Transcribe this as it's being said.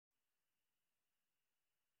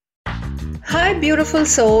Hi, beautiful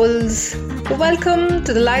souls. Welcome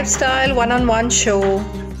to the Lifestyle One-on-One Show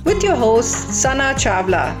with your host, Sana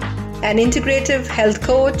Chawla, an integrative health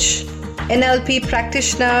coach, NLP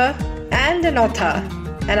practitioner, and an author.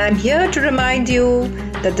 And I'm here to remind you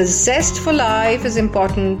that the zest for life is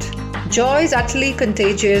important, joy is utterly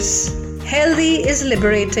contagious, healthy is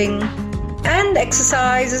liberating, and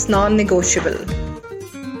exercise is non-negotiable.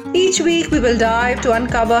 Each week we will dive to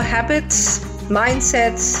uncover habits,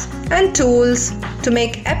 mindsets, and tools to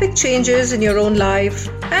make epic changes in your own life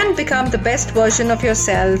and become the best version of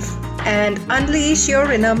yourself and unleash your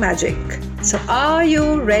inner magic. So are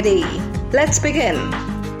you ready? Let's begin.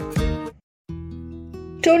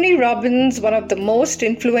 Tony Robbins, one of the most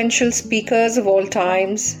influential speakers of all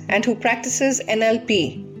times and who practices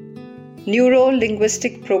NLP,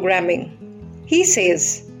 Neuro-Linguistic Programming, he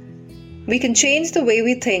says, we can change the way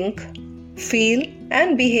we think, feel,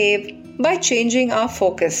 and behave by changing our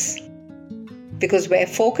focus. Because where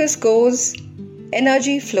focus goes,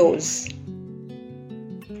 energy flows.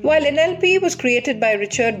 While NLP was created by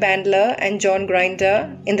Richard Bandler and John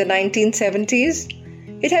Grinder in the 1970s,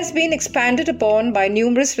 it has been expanded upon by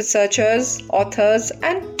numerous researchers, authors,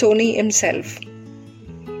 and Tony himself.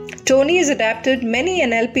 Tony has adapted many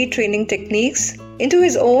NLP training techniques into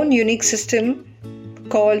his own unique system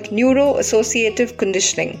called Neuro-Associative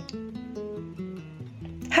Conditioning.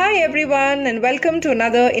 Hi everyone, and welcome to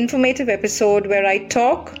another informative episode where I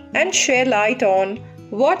talk and share light on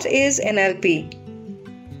what is NLP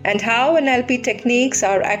and how NLP techniques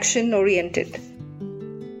are action-oriented.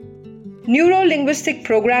 Neuro-linguistic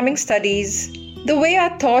programming studies the way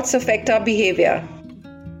our thoughts affect our behavior.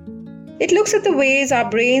 It looks at the ways our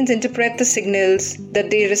brains interpret the signals that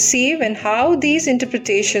they receive and how these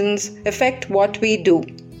interpretations affect what we do.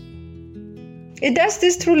 It does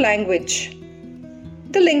this through language,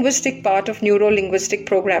 the linguistic part of neuro-linguistic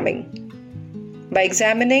programming. By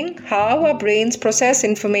examining how our brains process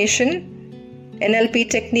information, NLP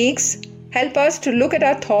techniques help us to look at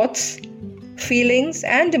our thoughts, feelings,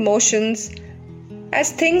 and emotions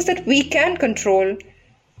as things that we can control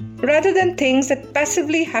rather than things that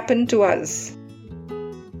passively happen to us.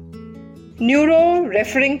 Neuro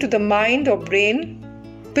referring to the mind or brain,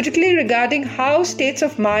 particularly regarding how states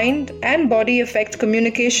of mind and body affect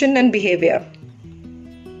communication and behavior.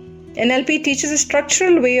 NLP teaches a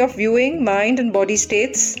structural way of viewing mind and body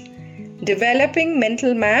states, developing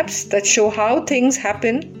mental maps that show how things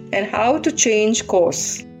happen and how to change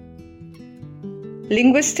course.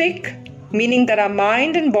 Linguistic, meaning that our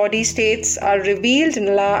mind and body states are revealed in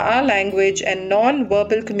our language and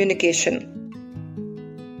non-verbal communication.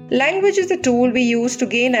 Language is the tool we use to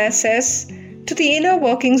gain access to the inner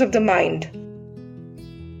workings of the mind.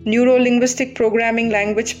 Neuro-linguistic programming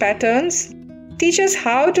language patterns teach us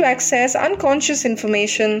how to access unconscious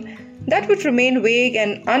information that would remain vague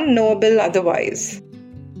and unknowable otherwise.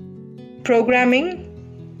 Programming.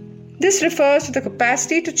 This refers to the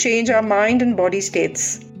capacity to change our mind and body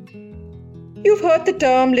states. You've heard the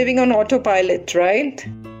term living on autopilot, right?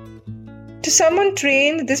 To someone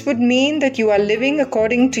trained, this would mean that you are living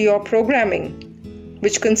according to your programming,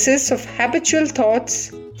 which consists of habitual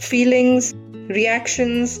thoughts, feelings,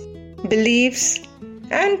 reactions, beliefs,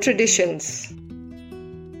 and traditions.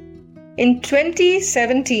 In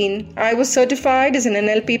 2017, I was certified as an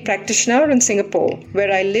NLP practitioner in Singapore,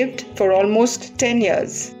 where I lived for almost 10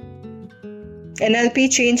 years.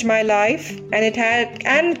 NLP changed my life, and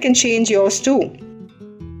it can change yours too.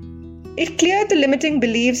 It cleared the limiting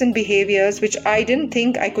beliefs and behaviors which I didn't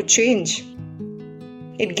think I could change.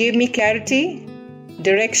 It gave me clarity,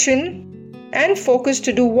 direction, and focus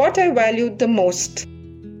to do what I valued the most.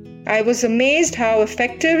 I was amazed how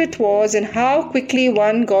effective it was and how quickly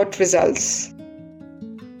one got results.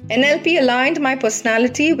 NLP aligned my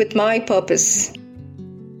personality with my purpose.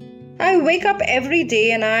 I wake up every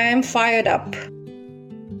day and I am fired up.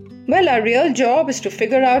 Well, our real job is to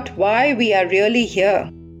figure out why we are really here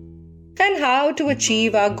and how to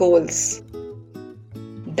achieve our goals.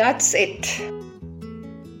 That's it.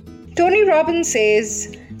 Tony Robbins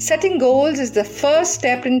says, setting goals is the first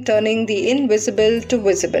step in turning the invisible to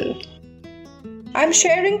visible. I'm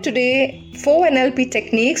sharing today 4 NLP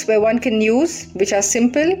techniques where one can use, which are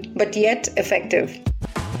simple but yet effective.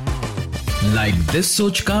 Like this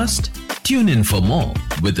Sochcast? Tune in for more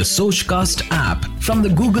with the Sochcast app from the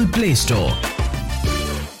Google Play Store.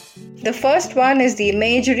 The first one is the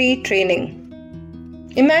imagery training.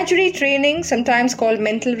 Imagery training, sometimes called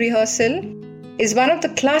mental rehearsal, is one of the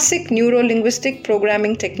classic neuro-linguistic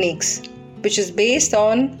programming techniques, which is based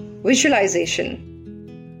on visualization.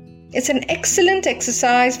 It's an excellent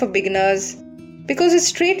exercise for beginners because it's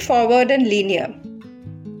straightforward and linear.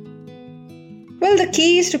 Well, the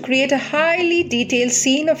key is to create a highly detailed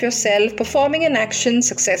scene of yourself performing an action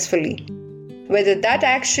successfully. Whether that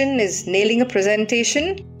action is nailing a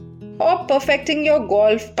presentation or perfecting your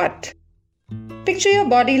golf putt. Picture your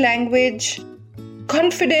body language,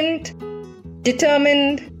 confident,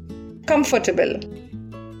 determined, comfortable.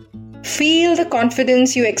 Feel the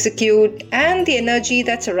confidence you execute and the energy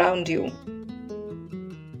that's around you.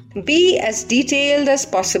 Be as detailed as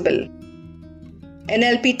possible.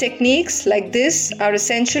 NLP techniques like this are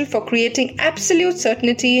essential for creating absolute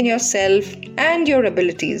certainty in yourself and your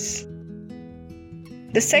abilities.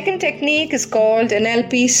 The second technique is called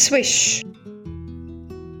NLP Swish.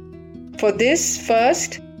 For this,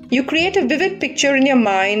 first, you create a vivid picture in your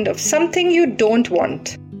mind of something you don't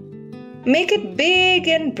want. Make it big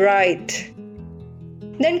and bright.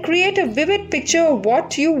 Then create a vivid picture of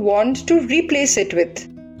what you want to replace it with.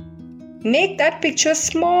 Make that picture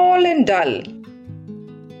small and dull.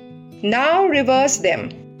 Now reverse them.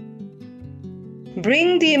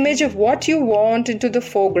 Bring the image of what you want into the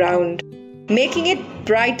foreground, making it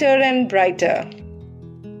brighter and brighter.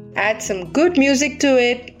 Add some good music to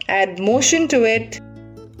it, add motion to it.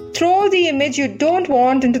 Throw the image you don't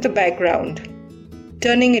want into the background,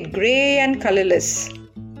 turning it grey and colourless.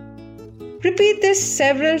 Repeat this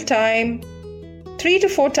several times, 3 to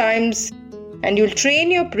 4 times, and you'll train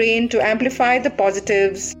your brain to amplify the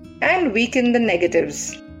positives and weaken the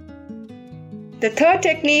negatives. The third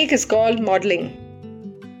technique is called modeling.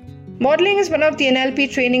 Modeling is one of the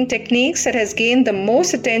NLP training techniques that has gained the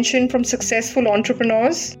most attention from successful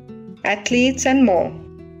entrepreneurs, athletes, and more.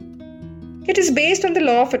 It is based on the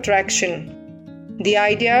law of attraction. The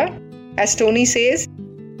idea, as Tony says,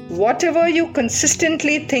 whatever you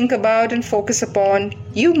consistently think about and focus upon,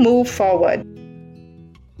 you move forward.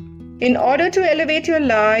 In order to elevate your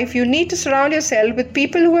life, you need to surround yourself with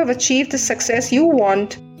people who have achieved the success you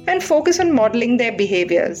want and focus on modeling their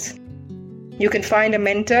behaviors. You can find a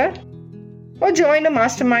mentor, or join a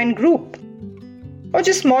mastermind group, or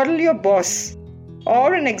just model your boss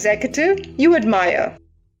or an executive you admire.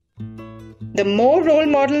 The more role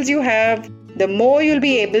models you have, the more you'll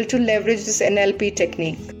be able to leverage this NLP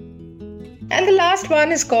technique. And the last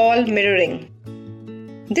one is called mirroring.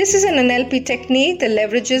 This is an NLP technique that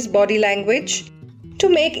leverages body language to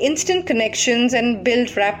make instant connections and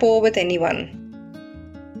build rapport with anyone.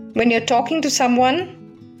 When you're talking to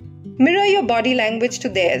someone, mirror your body language to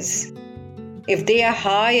theirs. If they are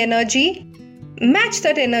high energy, match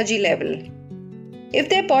that energy level. If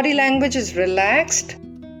their body language is relaxed,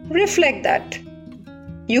 reflect that.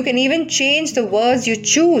 You can even change the words you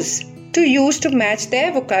choose to use to match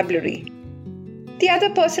their vocabulary. The other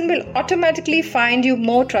person will automatically find you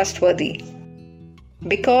more trustworthy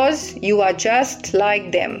because you are just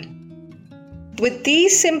like them. With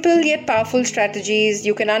these simple yet powerful strategies,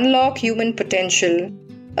 you can unlock human potential,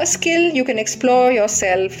 a skill you can explore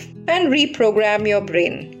yourself and reprogram your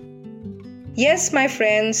brain. Yes, my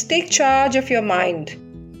friends, take charge of your mind.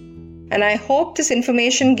 And I hope this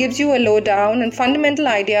information gives you a lowdown and fundamental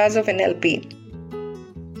ideas of NLP.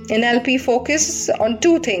 NLP focuses on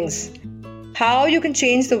 2 things: how you can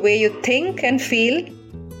change the way you think and feel,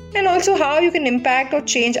 and also how you can impact or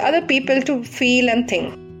change other people to feel and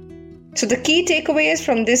think. So the key takeaways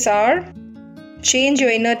from this are: change your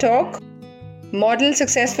inner talk, model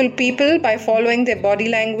successful people by following their body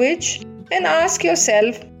language, and ask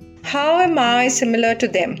yourself, how am I similar to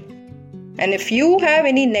them? And if you have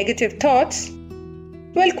any negative thoughts,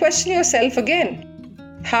 well, question yourself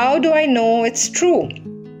again. How do I know it's true?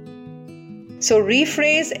 So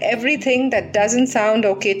rephrase everything that doesn't sound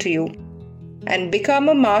okay to you and become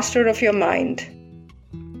a master of your mind.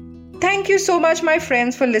 Thank you so much, my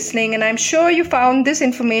friends, for listening, and I'm sure you found this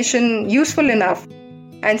information useful enough.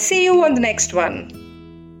 And see you on the next one.